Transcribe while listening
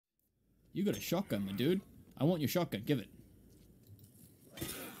You got a shotgun, my dude. I want your shotgun. Give it.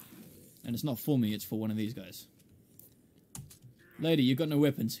 And it's not for me, it's for one of these guys. Lady, you got no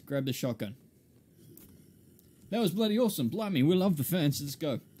weapons. Grab the shotgun. That was bloody awesome. Blimey, we love the fans. Let's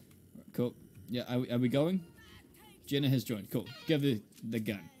go. Cool. Yeah, are we going? Jenna has joined. Cool. Give the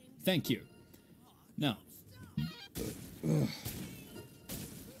gun. Thank you. Now. New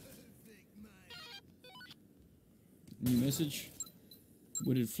message.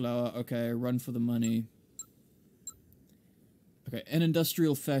 Wooded flower. Okay, run for the money. Okay, in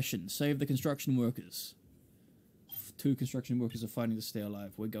industrial fashion, save the construction workers. 2 construction workers are fighting to stay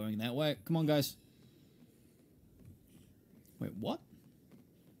alive. We're going that way. Come on, guys. Wait, what?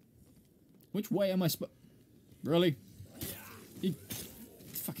 Which way am I Really? You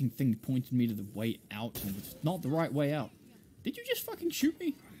fucking thing pointed me to the way out, and it's not the right way out. Did you just fucking shoot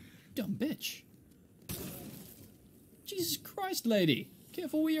me? Dumb bitch. Jesus Christ, lady.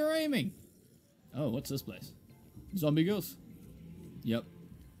 Careful where you're aiming. Oh, what's this place? Zombie girls? Yep.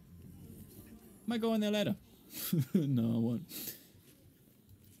 Might go in there later. No, I won't.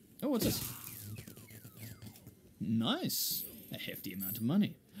 Oh, what's this? Nice. A hefty amount of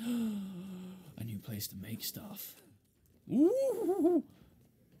money. A new place to make stuff. Ooh.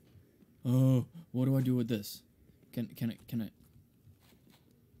 Oh, what do I do with this? Can I?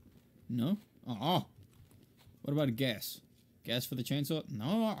 No? Oh. What about a gas? Gas for the chainsaw?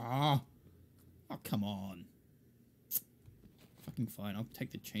 No. Oh, come on. Fucking fine. I'll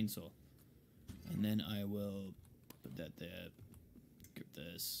take the chainsaw. And then I will put that there. Grab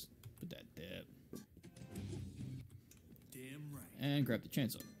this. Put that there. Damn right. And grab the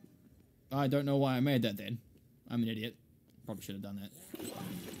chainsaw. I don't know why I made that then. I'm an idiot. Probably should have done that.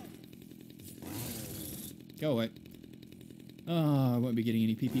 Go away. Oh, I won't be getting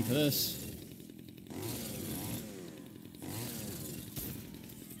any PP for this.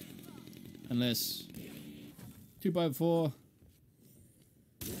 Unless 2x4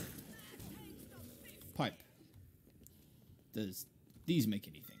 pipe. Does these make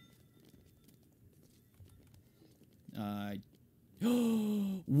anything?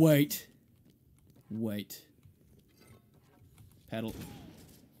 Wait. Wait. Paddle.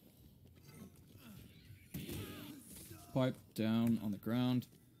 Pipe down on the ground.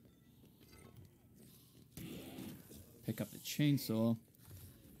 Pick up the chainsaw.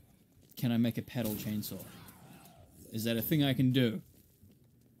 Can I make a paddle chainsaw? Is that a thing I can do?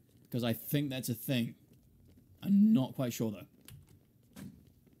 Because I think that's a thing. I'm not quite sure though.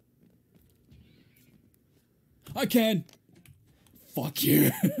 I can! Fuck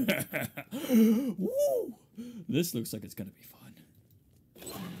you! Woo! This looks like it's gonna be fun.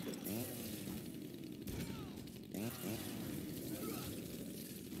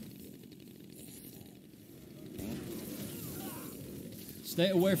 Stay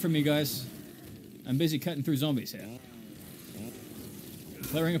away from me, guys. I'm busy cutting through zombies here.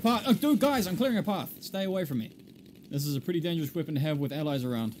 Clearing a path. Oh, dude, guys, I'm clearing a path. Stay away from me. This is a pretty dangerous weapon to have with allies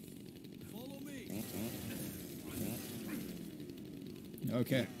around. Follow me.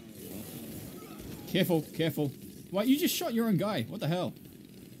 Okay. Careful, careful. What? You just shot your own guy. What the hell?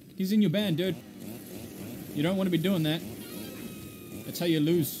 He's in your band, dude. You don't want to be doing that. That's how you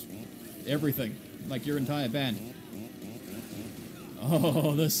lose everything. Like your entire band.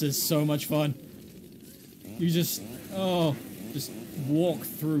 Oh, this is so much fun. You just walk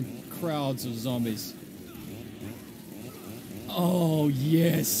through crowds of zombies. Oh,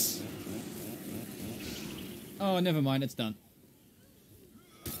 yes. Oh, never mind, it's done.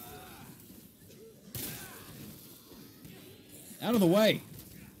 Out of the way.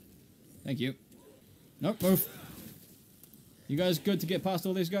 Thank you. Nope, move. You guys good to get past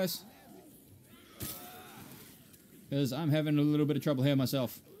all these guys? Because I'm having a little bit of trouble here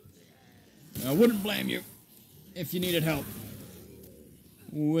myself. I wouldn't blame you if you needed help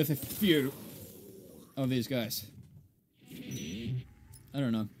with a few of these guys. I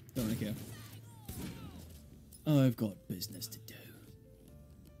don't know. Don't really care. I've got business to do.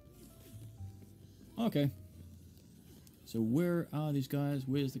 Okay. So where are these guys?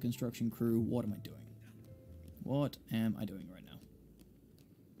 Where's the construction crew? What am I doing? What am I doing right now?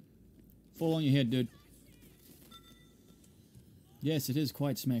 Fall on your head, dude. Yes, it is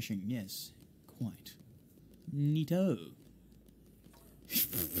quite smashing. Yes, quite. Neato.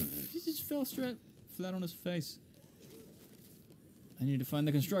 He just fell straight flat on his face. I need to find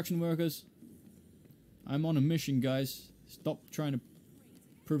the construction workers. I'm on a mission, guys. Stop trying to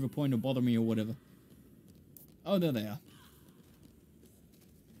prove a point or bother me or whatever. Oh, there they are.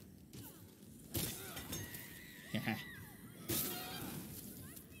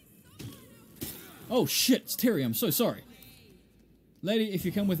 Oh shit, it's Terry, I'm so sorry. Lady, if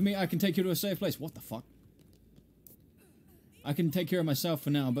you come with me, I can take you to a safe place. What the fuck? I can take care of myself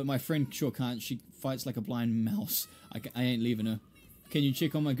for now, but my friend sure can't. She fights like a blind mouse. I ain't leaving her. Can you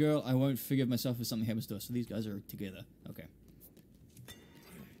check on my girl? I won't forgive myself if something happens to her. So these guys are together. Okay.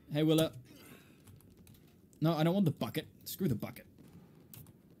 Hey, Willa. No, I don't want the bucket. Screw the bucket.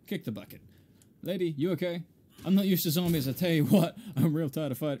 Kick the bucket. Lady, you okay? I'm not used to zombies. I tell you what, I'm real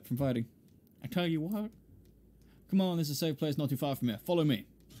tired of from fighting. I tell you what. Come on, this is a safe place not too far from here. Follow me.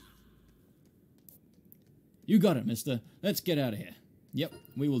 You got it, mister. Let's get out of here. Yep,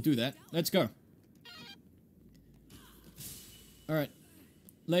 we will do that. Let's go. Alright.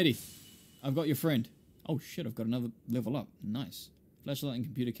 Lady, I've got your friend. Oh shit, I've got another level up. Nice. Flashlight and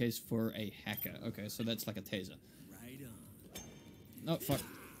computer case for a hacker. Okay, so that's like a taser. Right on. Oh, fuck.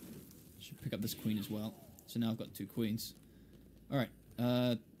 Should pick up this queen as well. So now I've got 2 queens. Alright,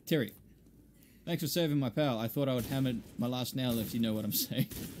 Terry. Thanks for saving my pal. I thought I would hammer my last nail, if you know what I'm saying.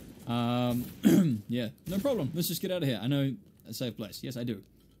 Yeah, no problem. Let's just get out of here. I know a safe place. Yes, I do.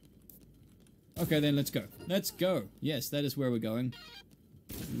 Okay, then let's go. Let's go. Yes, that is where we're going.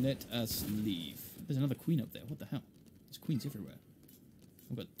 Let us leave. There's another queen up there. What the hell? There's queens everywhere.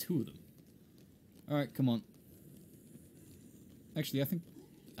 I've got 2 of them. Alright, come on. Actually, I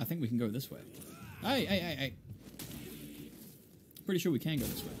think we can go this way. Hey! Pretty sure we can go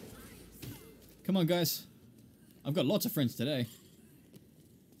this way. Come on, guys. I've got lots of friends today.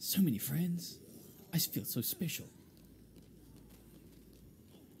 So many friends. I feel so special.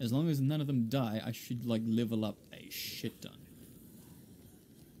 As long as none of them die, I should, like, level up a shit ton.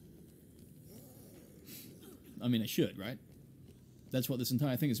 I mean, I should, right? That's what this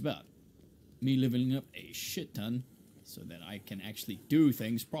entire thing is about. Me leveling up a shit ton so that I can actually do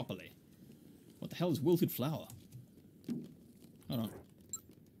things properly. What the hell is wilted flower? Hold on.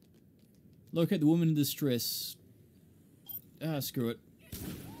 Locate the woman in distress. Ah, screw it.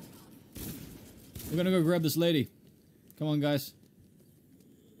 We're gonna go grab this lady. Come on, guys.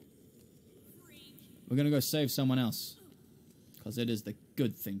 We're gonna go save someone else. Because it is the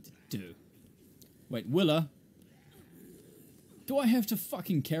good thing to do. Wait, Willa? Do I have to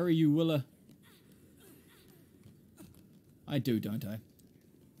fucking carry you, Willa? I do, don't I?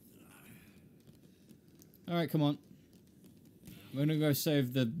 Alright, come on. We're gonna go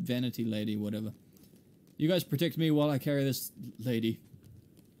save the vanity lady, whatever. You guys protect me while I carry this lady.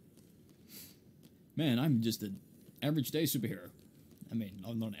 Man, I'm just an average day superhero. I mean,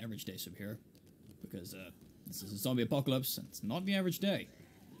 I'm not an average day superhero. Because, this is a zombie apocalypse, and it's not the average day.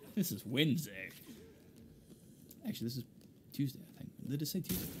 This is Wednesday. Actually, this is Tuesday, I think. Did it say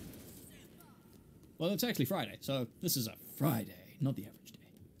Tuesday? Well, it's actually Friday, so this is a Friday, not the average day.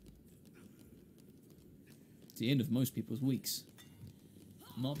 It's the end of most people's weeks.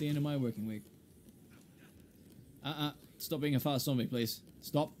 Not the end of my working week. Stop being a fast zombie, please.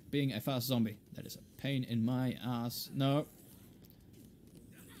 Stop being a fast zombie. That is a pain in my ass. No.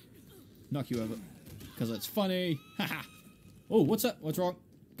 Knock you over. Because that's funny. Haha. Oh, what's up? What's wrong?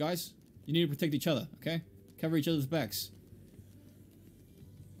 Guys, you need to protect each other, okay? Cover each other's backs.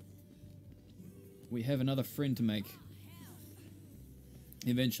 We have another friend to make.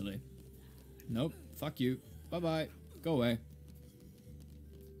 Eventually. Nope. Fuck you. Bye-bye. Go away.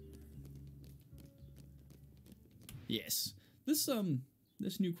 Yes. This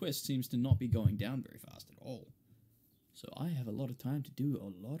new quest seems to not be going down very fast at all. So I have a lot of time to do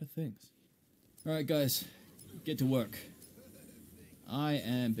a lot of things. Alright guys, get to work. I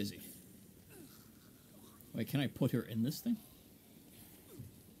am busy. Wait, can I put her in this thing?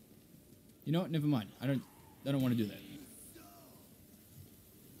 You know what? Never mind. I don't want to do that.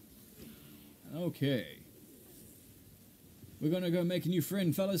 Okay. We're gonna go make a new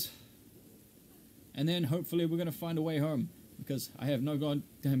friend, fellas. And then hopefully we're gonna find a way home. Because I have no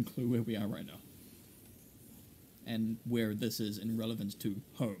goddamn clue where we are right now. And where this is in relevance to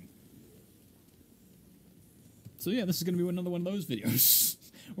home. So yeah, this is gonna be another one of those videos.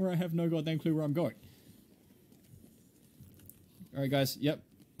 Where I have no goddamn clue where I'm going. Alright guys, yep.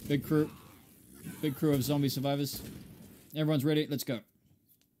 Big crew. Big crew of zombie survivors. Everyone's ready, let's go.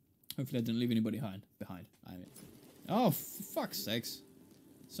 Hopefully I didn't leave anybody behind. Oh, for fuck's sakes.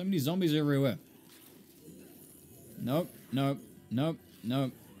 So many zombies everywhere. Nope, nope, nope,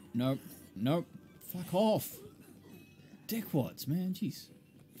 nope, nope, nope. Fuck off. Dickwads, man, jeez.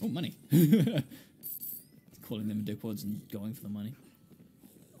 Oh, money. Calling them dickwads and going for the money.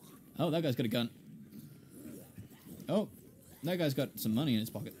 Oh, that guy's got a gun. Oh, that guy's got some money in his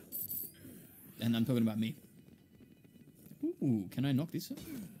pocket. And I'm talking about me. Ooh, can I knock this up?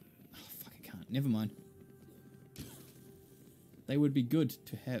 Oh, fuck, I can't. Never mind. They would be good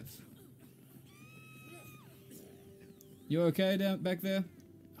to have. You okay down back there?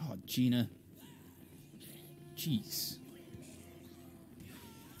 Oh, Gina. Jeez.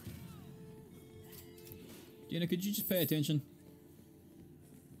 Gina, could you just pay attention?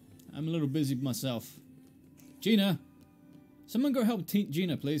 I'm a little busy myself. Gina! Someone go help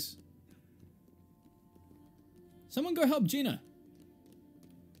Gina, please. Someone go help Gina.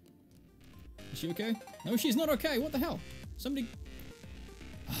 Is she okay? No, she's not okay. What the hell? Somebody...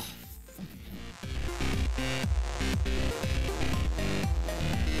 Oh, fucking hell.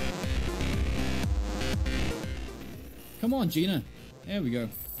 Come on, Gina. There we go.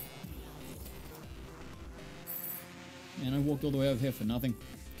 Man, I walked all the way over here for nothing.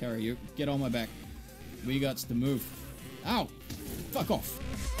 Carry you. Get on my back. We got to move. Ow! Fuck off.